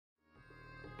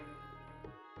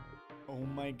Oh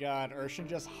my god, Urshan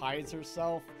just hides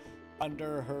herself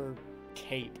under her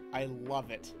cape. I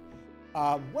love it.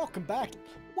 Welcome back,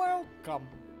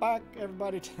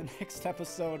 everybody, to the next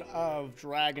episode of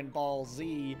Dragon Ball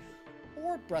Z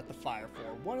or Breath of Fire 4.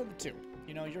 One of the two.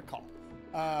 You know, your call.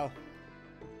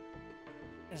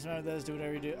 Just remember those, do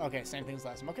whatever you do. Okay, same thing as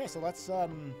last time. Okay, so let's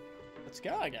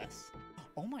go, I guess.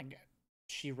 Oh my god.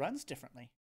 She runs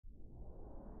differently.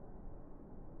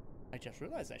 I just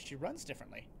realized that. She runs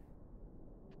differently.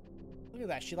 Look at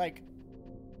that. She, like...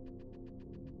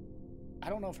 I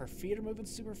don't know if her feet are moving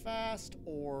super fast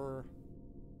or...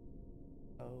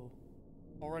 Oh.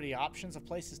 Already options of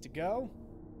places to go.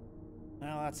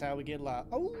 Well, that's how we get a lot.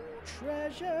 Oh,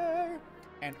 treasure!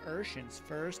 And Urshan's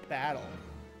first battle.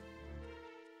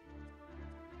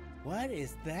 What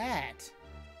is that?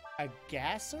 A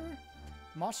gasser?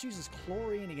 The monster uses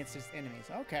chlorine against its enemies.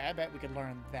 Okay, I bet we could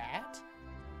learn that.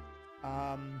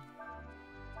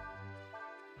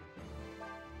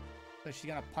 So she's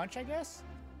gonna punch, I guess?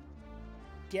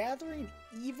 Gathering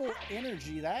evil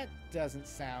energy, that doesn't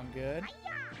sound good.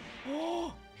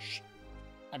 Oh,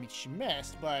 I mean, she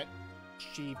missed, but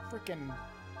she freaking...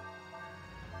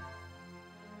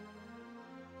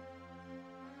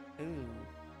 Ooh.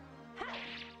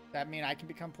 That mean I can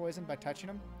become poisoned by touching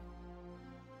him?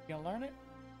 You gonna learn it?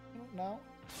 No.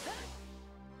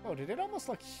 Oh, did it almost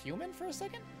look human for a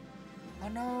second? Oh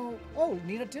no. Oh,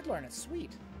 Nina did learn it.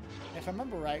 Sweet. If I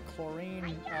remember right,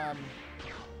 chlorine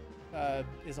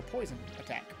is a poison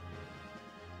attack.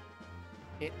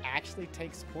 It actually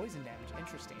takes poison damage.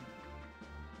 Interesting.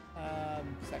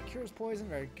 So that cures poison.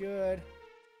 Very good.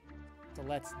 So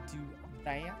let's do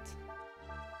that.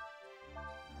 I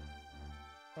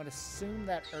would assume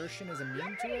that Urshan is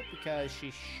immune to it because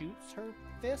she shoots her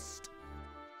fist.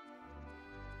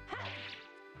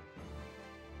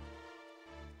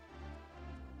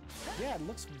 Yeah, it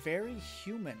looks very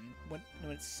human when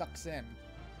it sucks in.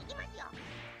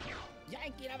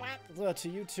 Well, to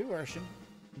you too, Urshan.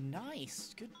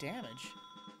 Nice. Good damage.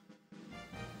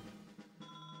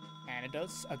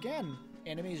 Antidotes. Again,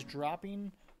 enemies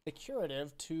dropping the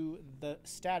curative to the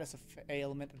status of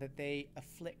ailment that they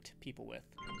afflict people with.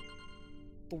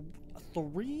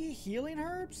 3 healing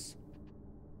herbs?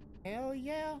 Hell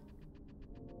yeah.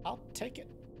 I'll take it.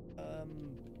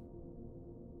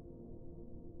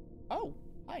 Oh,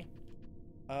 hi.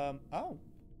 Okay.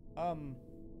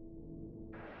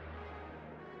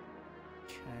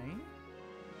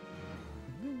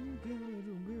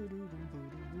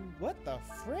 What the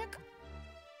frick?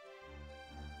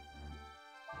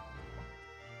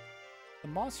 The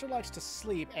monster likes to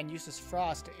sleep and uses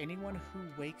frost to anyone who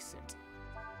wakes it.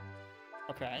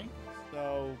 Okay,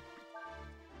 so...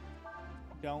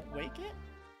 don't wake it?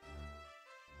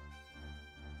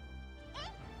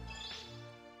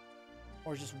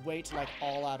 Or just wait to, like,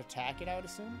 all-out attack it, I would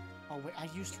assume? Oh, wait, I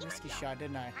used Risky Shot,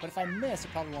 didn't I? But if I miss,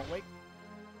 it probably won't wake.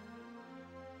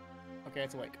 Okay,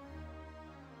 it's awake.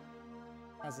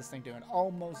 How's this thing doing?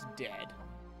 Almost dead.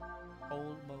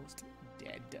 Almost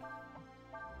dead.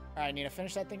 Alright, need to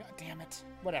finish that thing. Oh, damn it.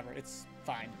 Whatever, it's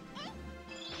fine.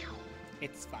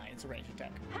 It's fine. It's a ranged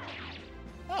attack.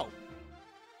 Oh!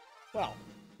 Well,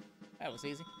 that was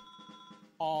easy.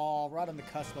 Oh, right on the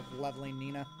cusp of leveling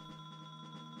Nina.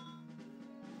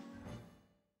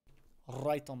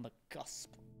 Right on the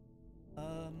cusp.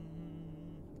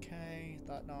 Okay,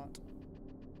 thought not.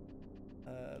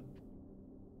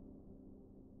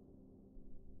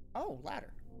 Oh,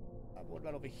 ladder. What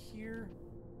about over here?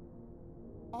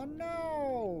 Oh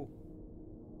no!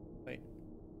 Wait.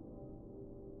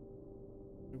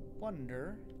 I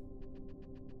wonder.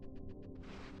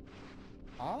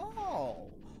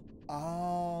 Oh!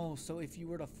 Oh, so if you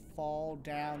were to fall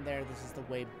down there, this is the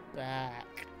way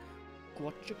back.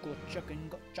 Gotcha, gotcha,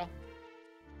 gotcha.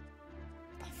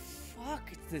 The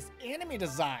fuck is this enemy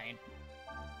design?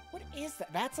 What is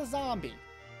that? That's a zombie.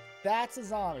 That's a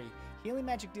zombie. Healing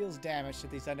magic deals damage to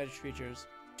these undead creatures.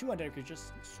 2 undead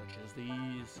creatures, such as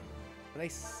these. Are they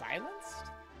silenced?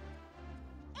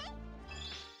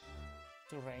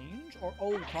 Strange? Or,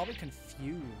 oh, probably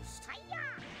confused.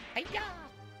 Hiya! I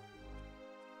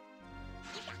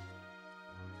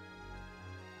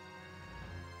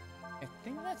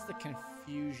think that's the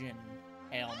confusion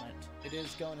ailment. It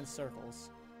is going in circles.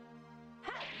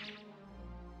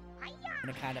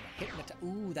 And kind of hypnotize.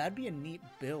 Ooh, that'd be a neat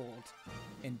build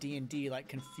in D&D, like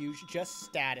confusion. Just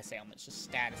status ailments. Just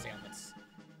status ailments.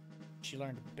 She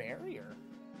learned barrier.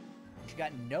 She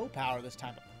got no power this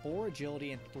time, but 4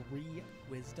 agility and 3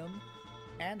 wisdom.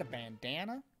 And a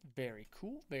bandana. Very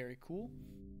cool. Very cool.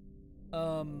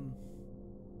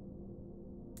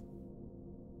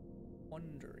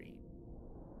 Wondering.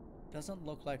 Doesn't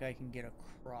look like I can get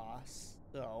across,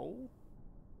 so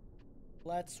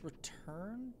let's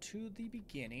return to the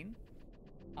beginning.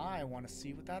 I want to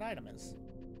see what that item is.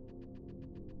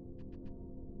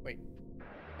 Wait,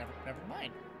 never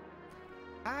mind.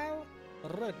 I'll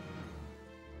run.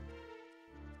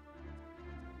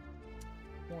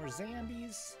 More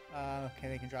zombies. Okay,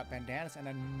 they can drop bandanas and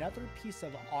another piece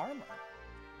of armor.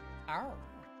 Armor.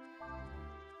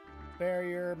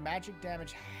 Barrier, magic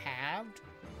damage halved.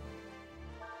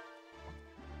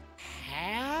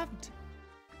 Halved?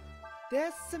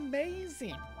 That's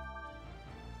amazing.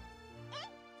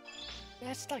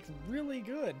 That's like really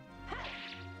good.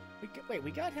 Wait,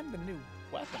 we got him the new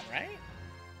weapon, right?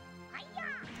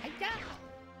 Hiya!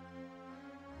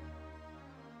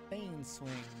 Bane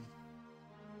swing.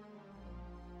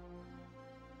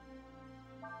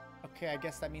 Okay, I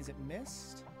guess that means it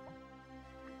missed.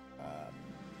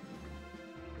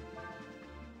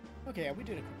 Okay, yeah, we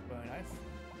did a quick bow knife.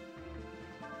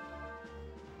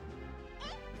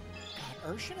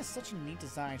 God, Urshan is such a neat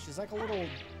design. She's like a little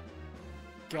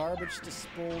garbage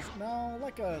disposal. No,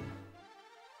 like an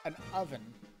oven,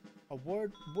 a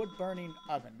wood burning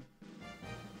oven.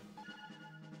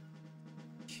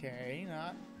 Okay,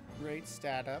 not great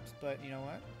stat ups, but you know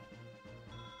what?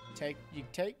 You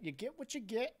get what you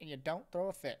get, and you don't throw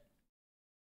a fit.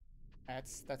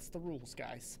 That's the rules,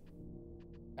 guys.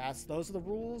 Those are the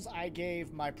rules I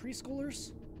gave my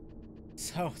preschoolers.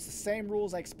 So it's the same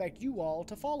rules I expect you all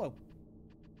to follow.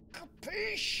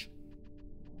 Capiche?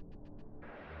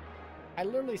 I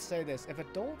literally say this: if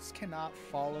adults cannot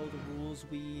follow the rules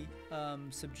we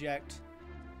subject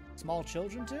small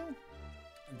children to,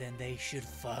 then they should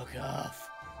fuck off.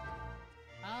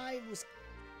 I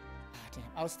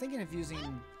was thinking of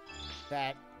using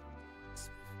that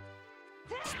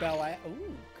spell.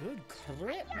 Ooh, good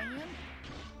crit, man.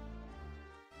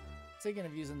 Thinking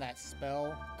of using that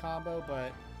spell combo,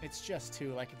 but it's just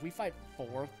two. Like, if we fight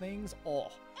 4 things,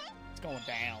 oh, it's going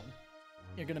down.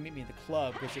 You're gonna meet me at the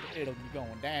club because it'll be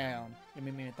going down. You'll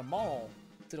meet me at the mall,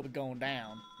 it'll be going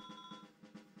down.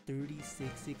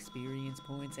 36 experience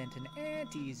points and an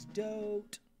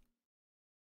antidote.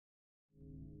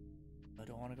 I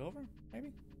don't want to go over,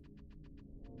 maybe?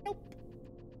 Nope.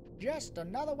 Just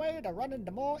another way to run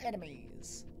into more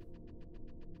enemies.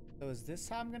 So is this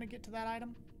how I'm gonna get to that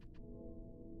item?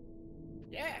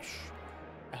 Yes!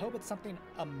 I hope it's something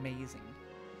amazing.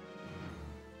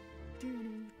 I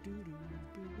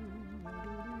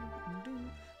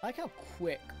like how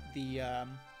quick the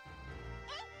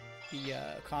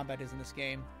combat is in this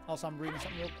game. Also, I'm reading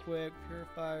something real quick.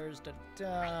 Purifiers,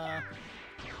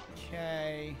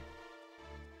 Okay.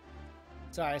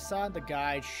 Sorry, I saw the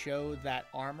guide showed that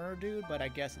armor dude, but I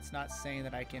guess it's not saying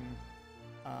that I can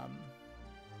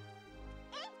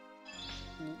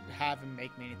have him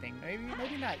make me anything.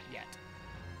 Maybe not yet.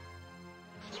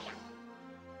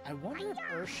 I wonder if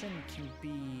Urshan can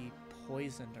be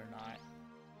poisoned or not.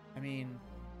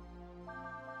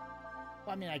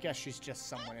 I guess she's just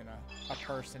someone in a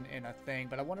person in a thing,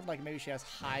 but I wonder if like maybe she has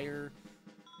higher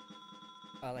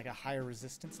like a higher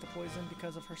resistance to poison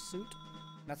because of her suit.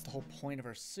 And that's the whole point of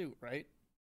her suit, right?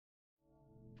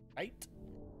 Right?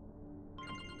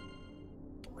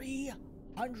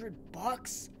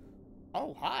 $300?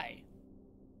 Oh, hi.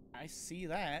 I see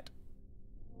that.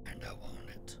 And I want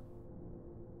it.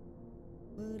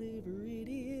 Whatever it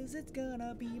is, it's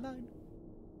gonna be mine.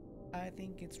 I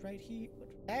think it's right here.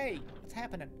 Hey, what's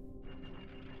happening?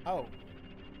 Oh.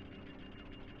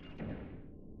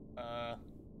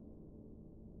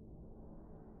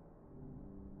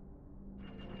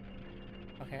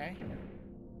 Okay.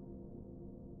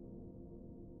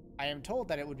 I am told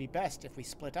that it would be best if we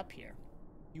split up here.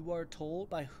 You are told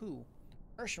by who?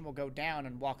 Urshan will go down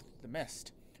and walk through the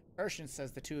mist. Urshan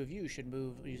says the two of you should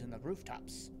move using the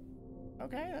rooftops.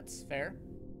 Okay, that's fair.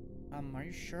 Are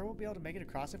you sure we'll be able to make it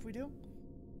across if we do?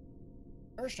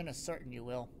 Urshan is certain you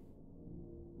will.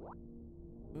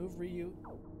 Move Ryu.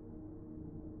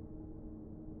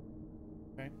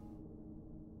 Okay.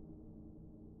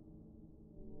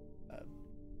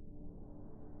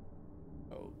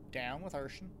 Go down with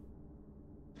Urshan.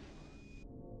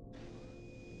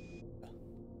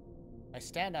 I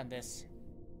stand on this.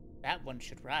 That one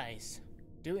should rise.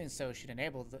 Doing so should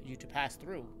enable you to pass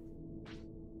through.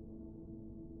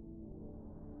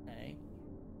 Okay.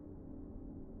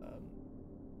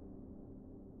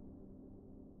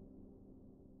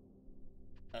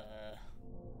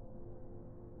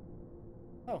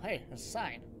 Oh, hey, there's a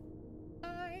sign.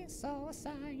 I saw a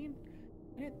sign.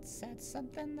 It said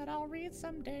something that I'll read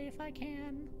someday if I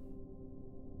can.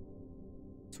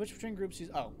 Switch between groups.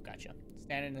 Use. Oh, gotcha.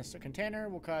 Stand in a container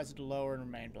will cause it to lower and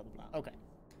remain. Blah blah blah. Okay.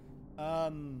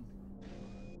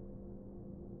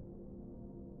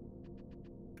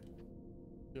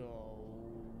 So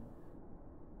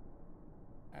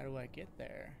how do I get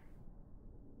there?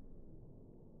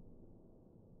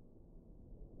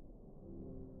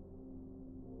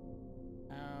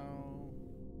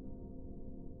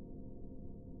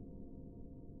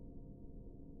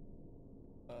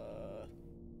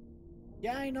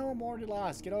 Yeah, I know I'm already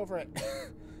lost. Get over it.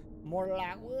 More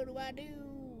like, what do I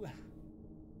do?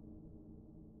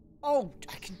 Oh,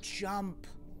 I can jump.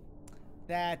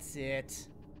 That's it.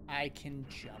 I can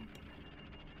jump.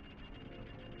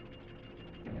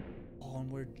 Oh,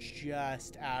 and we're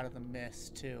just out of the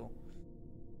mist, too.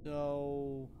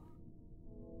 So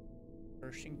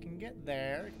Urshan can get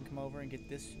there. He can come over and get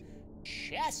this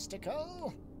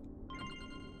chesticle.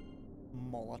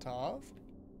 Molotov.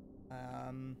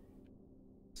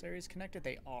 Series connected?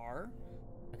 They are.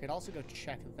 I could also go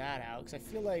check that out, because I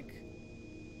feel like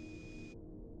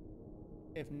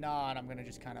if not, I'm gonna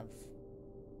just kind of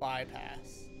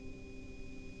bypass.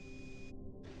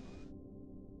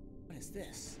 What is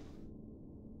this?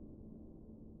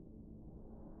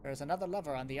 There's another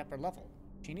lever on the upper level.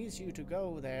 She needs you to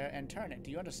go there and turn it.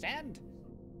 Do you understand?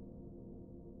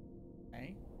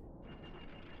 Okay.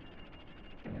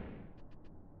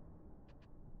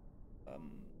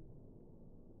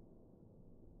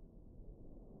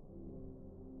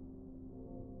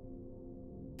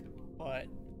 But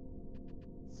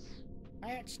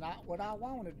that's not what I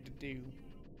wanted to do.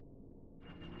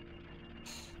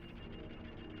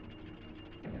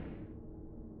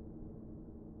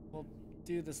 We'll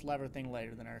do this lever thing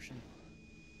later then, Urshan.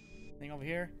 Thing over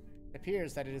here? It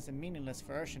appears that it is meaningless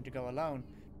for Urshan to go alone,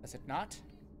 does it not?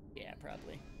 Yeah,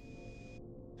 probably.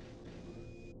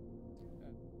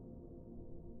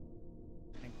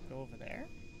 Go over there.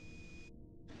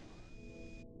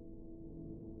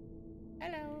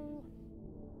 Hello.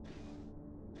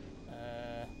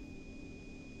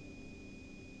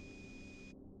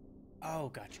 Oh,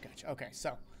 gotcha. Okay,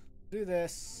 so do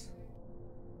this.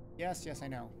 Yes, I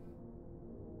know.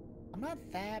 I'm not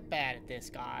that bad at this,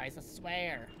 guys. I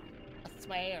swear.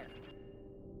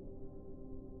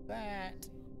 That,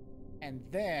 and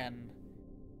then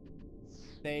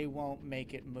they won't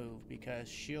make it move because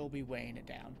she'll be weighing it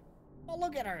down. Oh,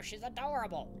 look at her. She's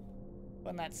adorable.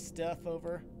 Putting that stuff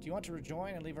over. Do you want to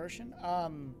rejoin and leave Urshan?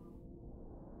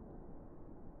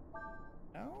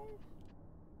 No?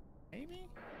 Maybe?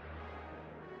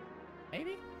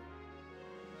 Maybe?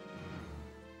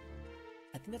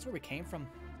 I think that's where we came from.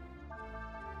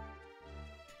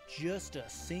 Just a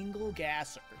single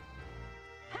gasser.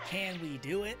 Can we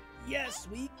do it? Yes,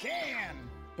 we can!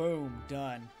 Boom,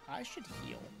 done. I should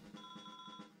heal.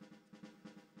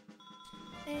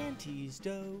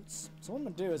 Antidotes. So what I'm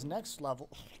gonna do is next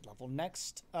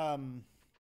next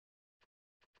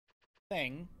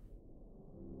thing.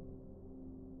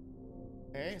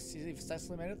 Okay, see if you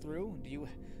successfully made it through. Do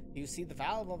you see the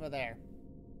valve over there?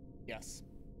 Yes.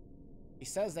 He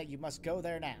says that you must go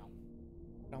there now.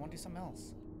 But I want to do something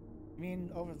else. You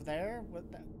mean over there?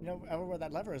 You know, over where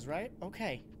that lever is, right?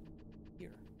 Okay.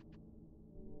 Here.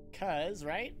 Cause,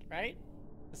 right?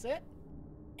 That's it?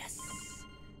 Yes!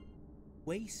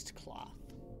 Waste cloth.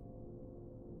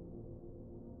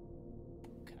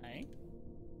 Okay.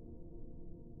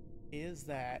 Is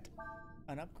that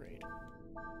an upgrade?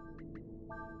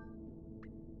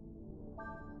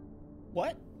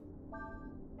 What?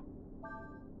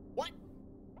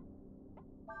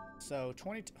 So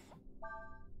 22.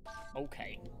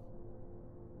 Okay.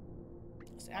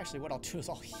 So actually what I'll do is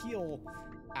I'll heal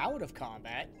out of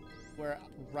combat, where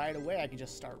right away I can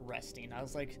just start resting. I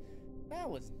was like, that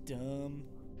was dumb.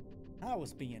 I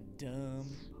was being dumb.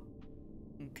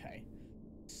 Okay.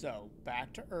 So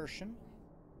back to Urshan.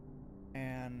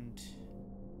 And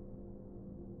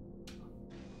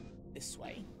this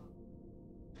way.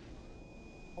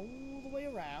 All the way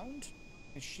around.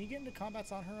 Is she getting to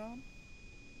combats on her own?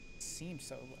 Seems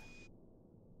so.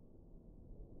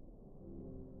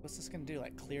 What's this gonna do?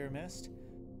 Like clear mist?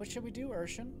 What should we do,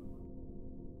 Urshan?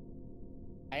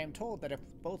 I am told that if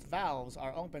both valves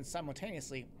are open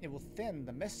simultaneously, it will thin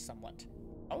the mist somewhat.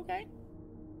 Okay.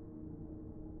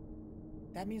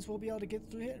 That means we'll be able to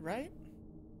get through it, right?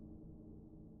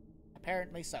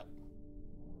 Apparently so.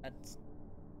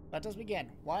 Let us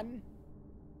begin. 1,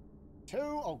 2,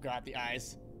 oh god, the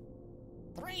eyes.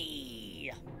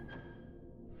 3!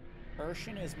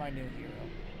 Urshan is my new hero.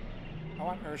 I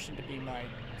want Urshan to be my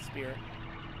spirit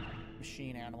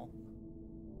machine animal.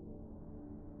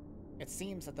 It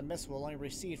seems that the mist will only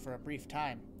recede for a brief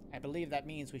time. I believe that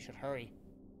means we should hurry.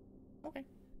 Okay.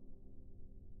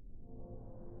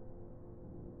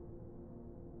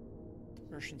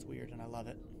 Urshan's weird and I love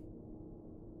it.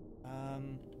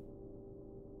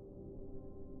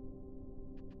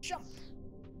 Jump!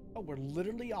 Oh, we're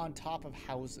literally on top of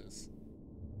houses.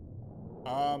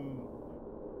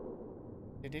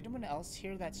 Did anyone else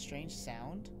hear that strange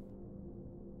sound?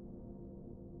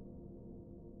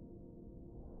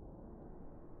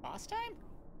 Boss time?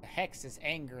 The hex is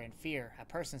anger and fear, a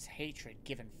person's hatred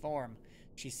given form.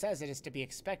 She says it is to be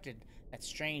expected that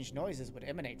strange noises would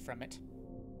emanate from it.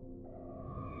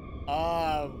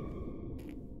 A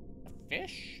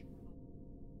fish?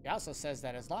 He also says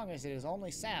that as long as it is only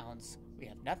sounds, we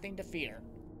have nothing to fear.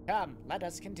 Come, let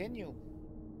us continue.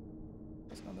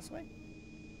 Let's go this way.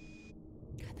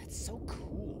 God, that's so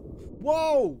cool.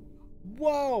 Whoa!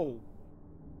 Whoa!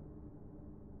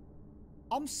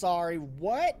 I'm sorry,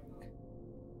 what?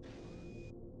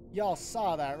 Y'all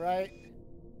saw that, right?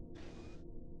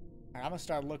 Alright, I'm gonna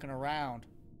start looking around.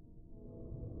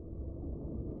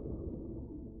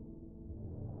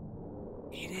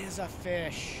 It is a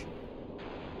fish.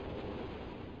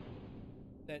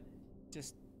 That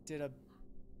just did a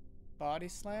body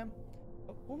slam?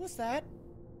 What was that?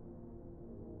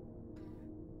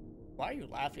 Why are you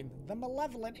laughing? The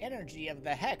malevolent energy of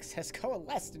the hex has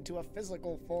coalesced into a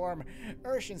physical form.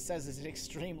 Urshan says it's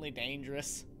extremely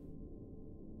dangerous.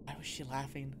 Why was she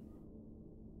laughing?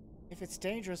 If it's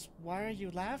dangerous, why are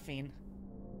you laughing?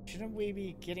 Shouldn't we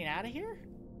be getting out of here?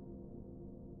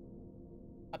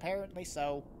 Apparently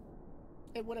so.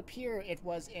 It would appear it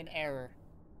was in error.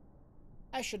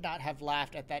 I should not have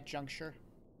laughed at that juncture.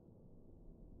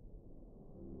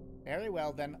 Very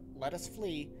well then, let us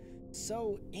flee.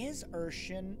 So, is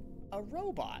Urshan a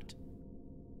robot?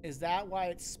 Is that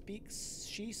why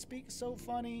she speaks so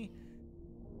funny?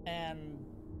 And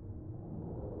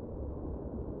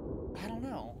I don't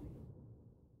know.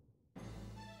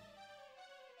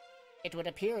 It would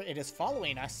appear it is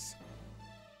following us.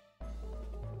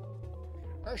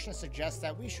 Urshan suggests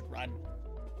that we should run.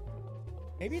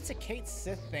 Maybe it's a Kate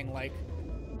Sith thing, like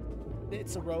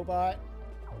it's a robot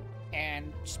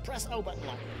and just press O button.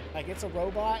 Like it's a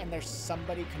robot and there's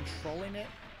somebody controlling it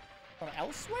from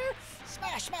elsewhere?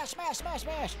 Smash, smash, smash, smash,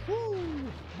 smash! Woo!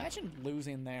 Imagine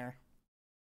losing there.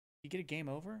 You get a game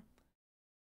over?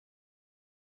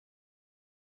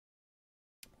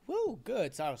 Woo,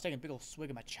 good. Sorry, I was taking a big old swig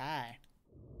of my chai.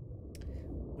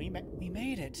 We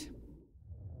made it.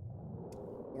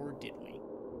 Or did we?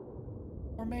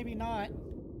 Or maybe not.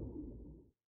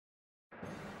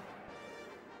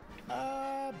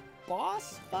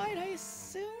 Boss fight, I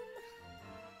assume?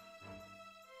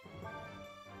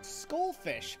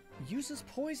 Skullfish uses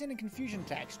poison and confusion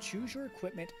attacks. Choose your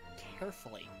equipment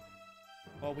carefully.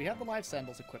 Well, we have the life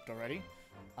sandals equipped already.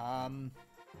 I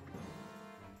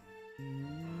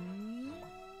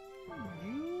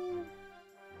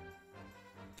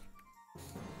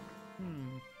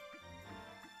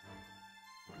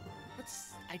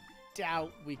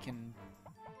doubt we can...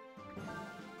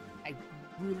 I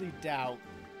really doubt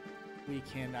we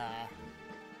can,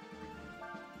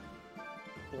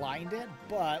 blind it,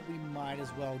 but we might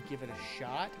as well give it a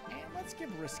shot. And let's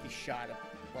give Risky Shot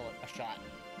a shot.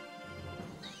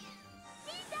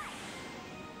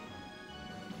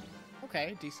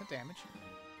 Okay, decent damage.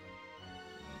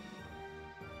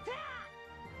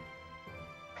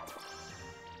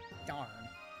 Darn.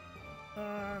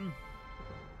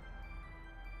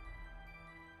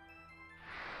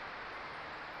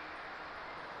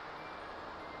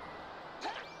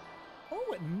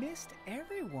 Oh, it missed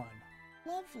everyone.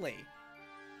 Lovely.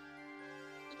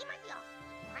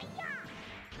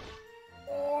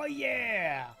 Oh,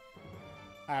 yeah.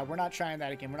 Alright, we're not trying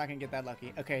that again. We're not going to get that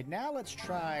lucky. Okay, now let's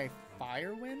try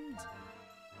Firewind.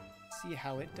 See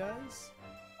how it does.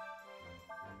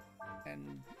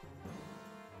 And...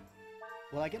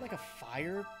 will I get like a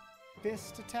Fire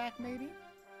Fist attack, maybe?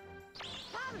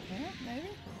 Yeah, maybe?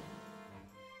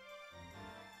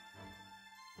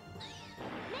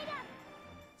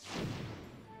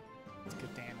 That's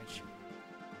good damage.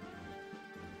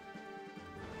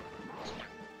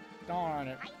 Darn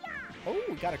it. Oh,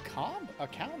 we got a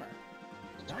counter.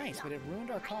 Nice, but it ruined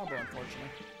our combo,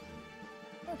 unfortunately.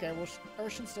 Okay, well,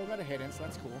 Urshan still got a hit in, so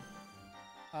that's cool.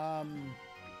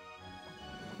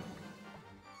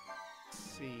 Let's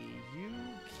see. You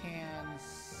can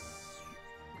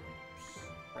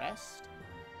rest.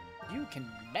 You can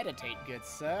meditate, good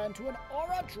sir, into an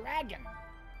aura dragon.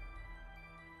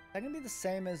 That gonna be the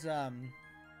same as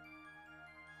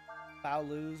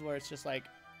Baolu's, where it's just like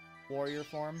warrior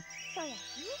form. Nice.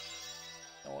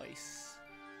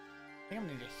 I think I'm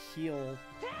gonna need to heal.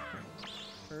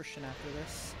 Urshan after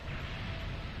this.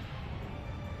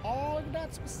 Oh, look at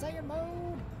that Super Saiyan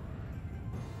mode!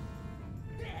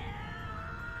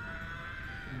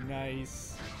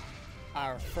 Nice.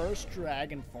 Our first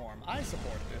dragon form. I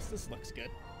support this. This looks good.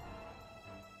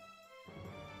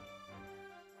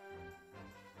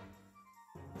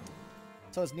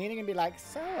 So is Nina gonna be like,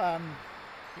 so,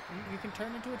 you can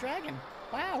turn into a dragon.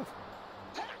 Wow.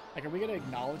 Like, are we gonna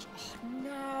acknowledge? Oh,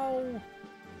 no.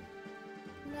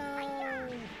 No.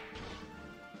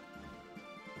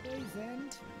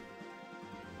 Poisoned.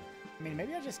 I mean,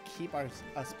 maybe I'll just keep us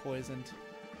poisoned.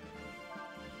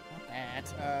 Not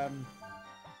that.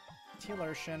 Teal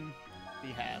Urshan.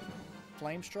 We have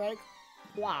Flame Strike.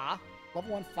 Wah.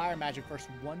 Level 1 fire magic versus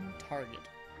one target.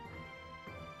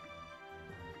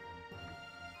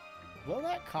 Will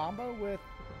that combo with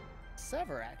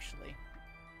Sever, actually?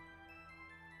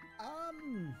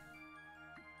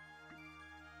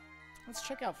 Let's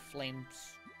check out Flame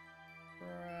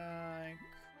Strike.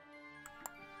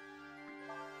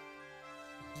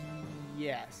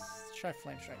 Yes, let's try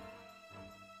Flame Strike.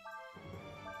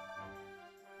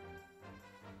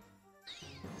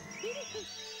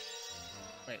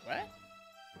 Wait, what?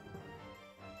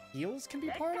 Heals can be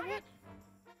part of it?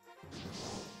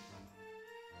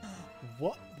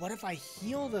 What if I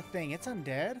heal the thing? It's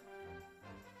undead?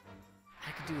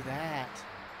 I could do that.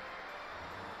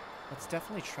 Let's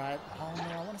definitely try it. Oh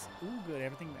no, I want to... Ooh, good.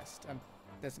 Everything missed.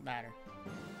 Doesn't matter.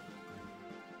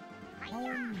 I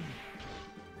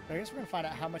guess we're going to find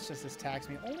out how much does this tax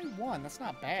me. Only one. That's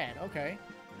not bad. Okay.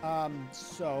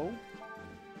 So...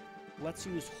 Let's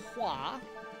use Hua.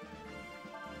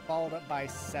 Followed up by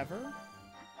Sever.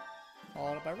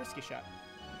 Followed up by Risky Shot.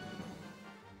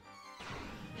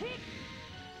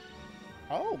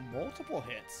 Oh, multiple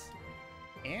hits.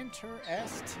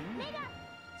 Interesting.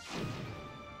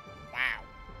 Wow.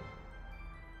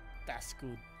 That's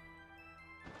good.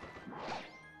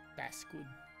 That's good.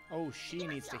 Oh, she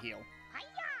needs to heal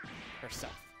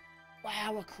herself.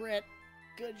 Wow, a crit.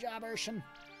 Good job, Urshan.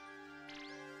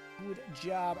 Good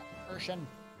job, Urshan.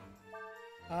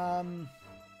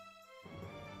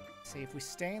 See, if we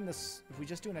stay in this, if we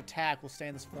just do an attack, we'll stay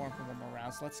in this form for one more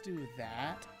round. So let's do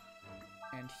that.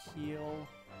 And heal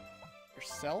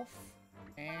yourself.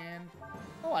 And...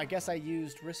 oh, I guess I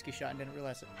used Risky Shot and didn't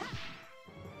realize it.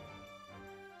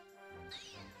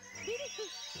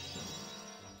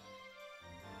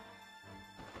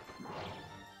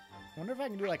 I wonder if I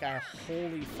can do like a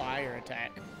Holy Fire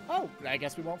attack. Oh, I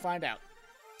guess we won't find out.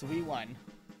 So we won.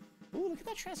 Ooh, look at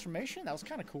that transformation. That was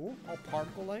kind of cool. All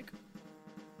particle-like.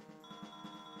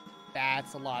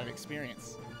 That's a lot of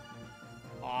experience.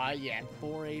 Aw, yeah.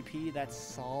 4 AP, that's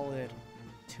solid.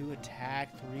 2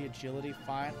 attack, 3 agility,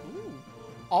 5. Ooh.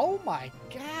 Oh my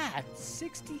god!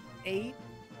 68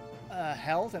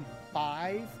 health and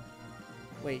 5.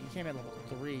 Wait, you came in level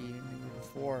 3 and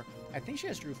 4. I think she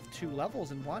just drew 2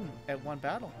 levels in one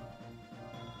battle.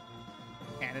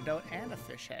 Antidote and a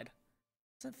fish head.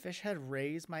 Doesn't fish head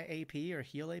raise my AP or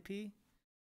heal AP?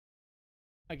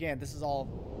 Again, this is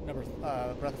all number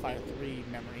Breath of Fire 3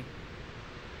 memory.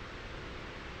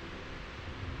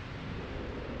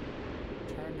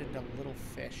 Turned into little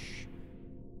fish.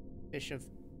 Fish of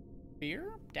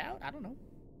fear? Doubt? I don't know.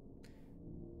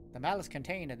 The malice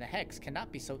contained in the hex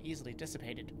cannot be so easily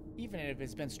dissipated. Even if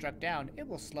it's been struck down, it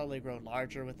will slowly grow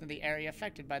larger within the area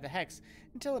affected by the hex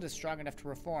until it is strong enough to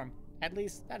reform. At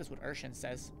least, that is what Urshan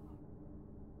says.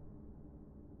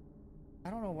 I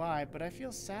don't know why, but I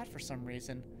feel sad for some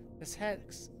reason. This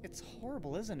hex, it's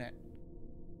horrible, isn't it?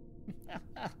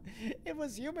 It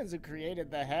was humans who created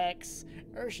the hex.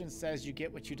 Urshan says you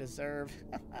get what you deserve.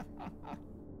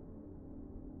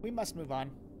 We must move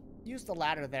on. Use the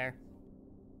ladder there.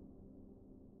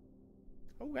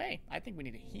 Okay, I think we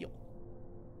need to heal.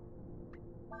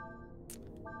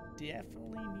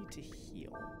 Definitely need to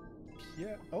heal.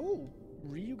 Yeah. Oh,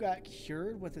 Ryu got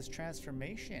cured with his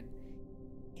transformation.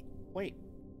 Wait.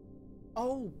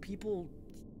 Oh, people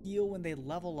heal when they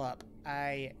level up.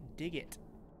 I dig it.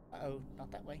 Uh-oh,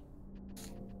 not that way.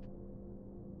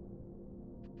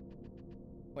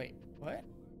 Wait, what?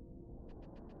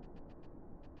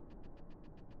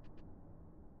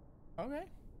 Okay.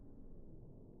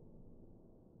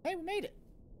 Hey, we made it!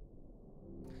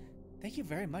 Thank you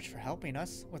very much for helping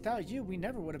us. Without you, we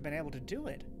never would have been able to do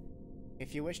it.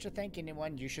 If you wish to thank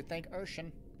anyone, you should thank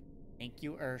Urshan. Thank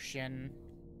you, Urshan.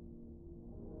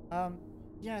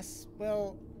 Yes,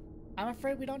 well, I'm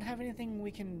afraid we don't have anything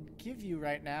we can give you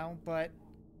right now, but...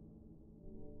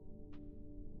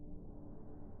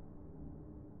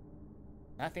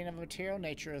 Nothing of a material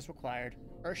nature is required.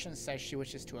 Urshan says she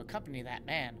wishes to accompany that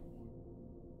man.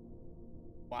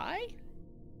 Why?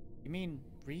 You mean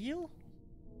Ryu?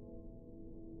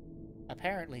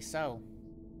 Apparently so.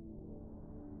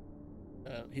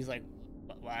 He's like,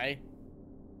 why?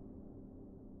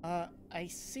 I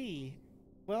see.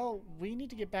 Well, we need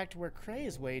to get back to where Cray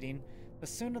is waiting. The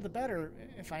sooner the better.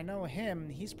 If I know him,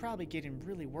 he's probably getting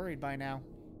really worried by now.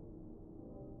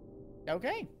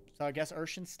 Okay, so I guess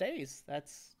Urshan stays.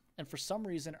 And for some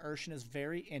reason, Urshan is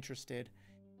very interested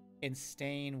in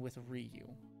staying with Ryu.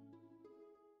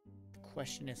 The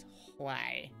question is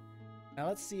why? Now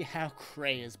let's see how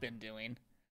Cray has been doing.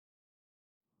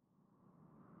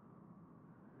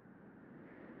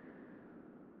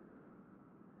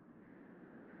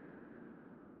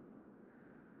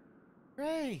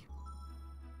 Cray!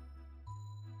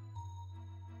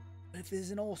 If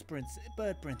there's an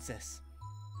bird princess.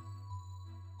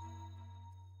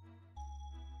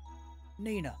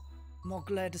 Nina, I'm not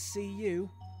glad to see you.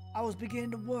 I was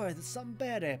beginning to worry that something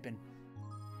bad happened.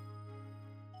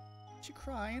 She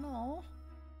crying? Aw.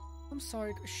 I'm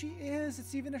sorry. She is.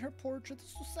 It's even in her portrait.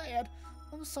 It's so sad.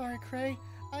 I'm sorry, Cray.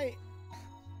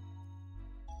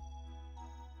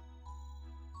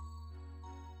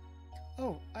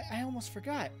 Oh, I almost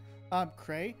forgot.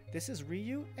 Cray, this is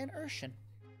Ryu and Urshan.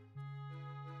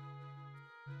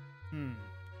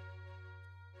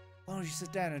 Why don't you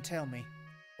sit down and tell me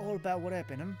all about what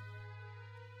happened,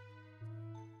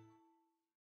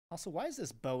 Also, why is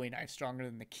this Bowie knife stronger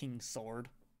than the King's sword?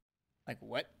 Like,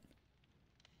 what?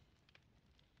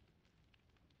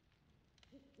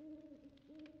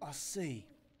 I see.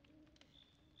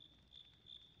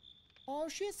 Oh,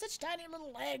 she has such tiny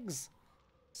little legs!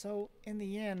 So, in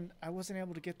the end, I wasn't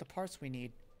able to get the parts we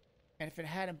need. And if it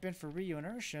hadn't been for Ryu and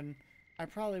Urshan, I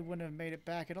probably wouldn't have made it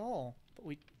back at all. But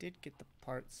we did get the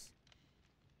parts.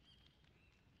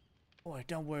 Boy,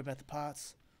 don't worry about the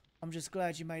parts. I'm just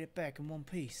glad you made it back in one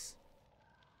piece.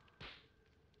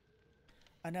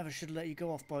 I never should have let you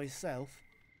go off by yourself.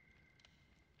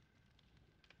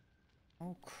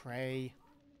 Oh, Cray.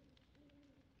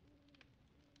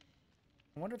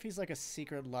 I wonder if he's like a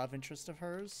secret love interest of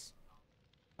hers.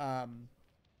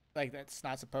 Like that's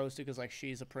not supposed to because like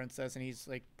she's a princess and he's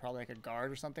like probably like a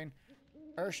guard or something.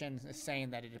 Urshan is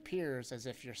saying that it appears as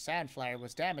if your sandflower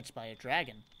was damaged by a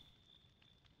dragon.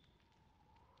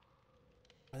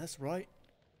 Oh, that's right.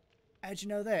 How'd you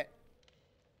know that?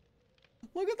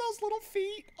 Look at those little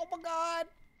feet! Oh my god!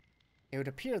 It would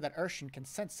appear that Urshan can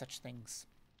sense such things.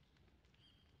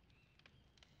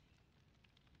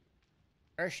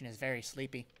 Urshan is very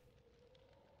sleepy.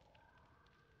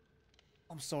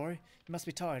 I'm sorry. You must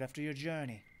be tired after your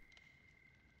journey.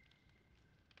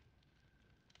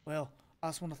 Well, I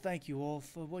just want to thank you all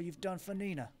for what you've done for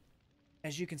Nina.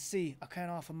 As you can see, I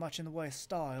can't offer much in the way of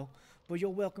style, but you're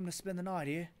welcome to spend the night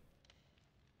here.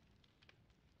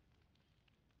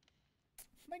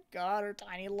 My god, her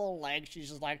tiny little legs, she's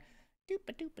just like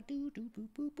doopa doopa doo doo boo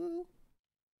boo boo.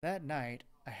 That night,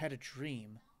 I had a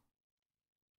dream.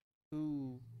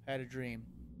 Who had a dream?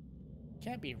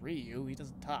 Can't be Ryu, he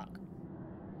doesn't talk.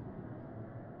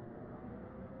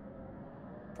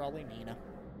 Probably Nina.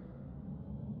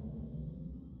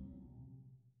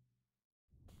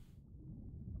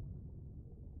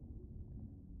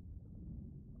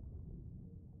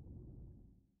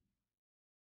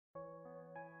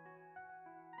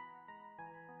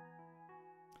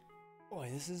 Boy,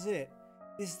 this is it.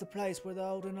 This is the place where they're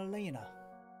holding Alina.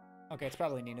 Okay, it's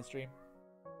probably Nina's dream.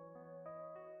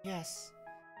 Yes,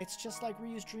 it's just like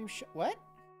Ryu's dream What?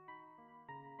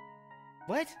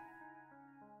 What?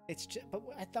 It's just, but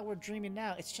I thought we're dreaming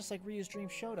now. It's just like Ryu's dream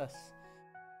showed us.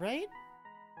 Right?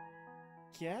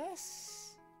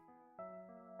 Yes?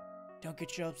 Don't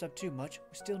get your hopes up too much.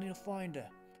 We still need to find her.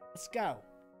 Let's go.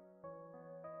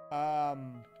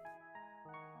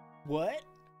 What?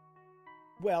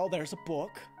 Well, there's a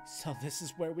book. So this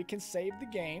is where we can save the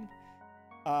game.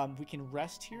 We can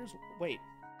rest here. Wait.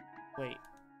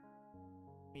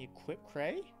 We equip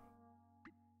Cray?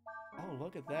 Oh,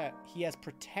 look at that. He has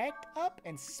protect up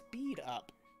and speed up.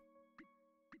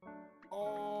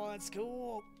 Oh, that's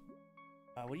cool.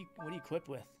 What are you equipped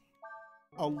with?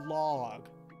 A log.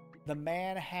 The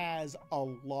man has a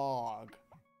log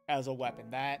as a weapon.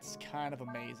 That's kind of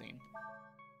amazing.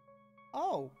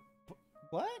 Oh,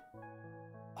 what?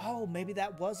 Oh, maybe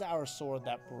that was our sword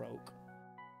that broke.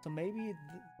 So maybe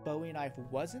the Bowie knife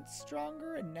wasn't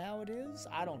stronger and now it is?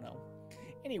 I don't know.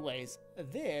 Anyways,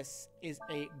 this is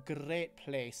a great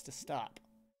place to stop.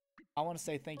 I want to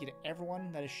say thank you to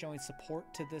everyone that is showing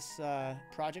support to this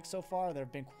project so far. There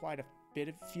have been quite a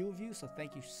few of you, so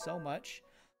thank you so much.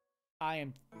 I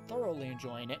am thoroughly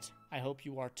enjoying it. I hope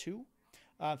you are too.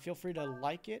 Feel free to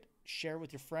like it, share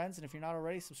with your friends, and if you're not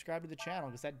already, subscribe to the channel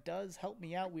because that does help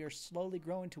me out. We are slowly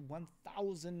growing to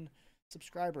 1,000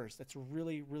 subscribers. That's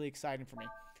really, really exciting for me.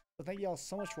 So thank you all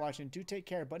so much for watching. Do take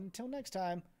care. But until next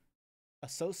time,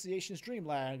 Association's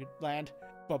Dreamland.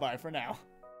 Bye-bye for now.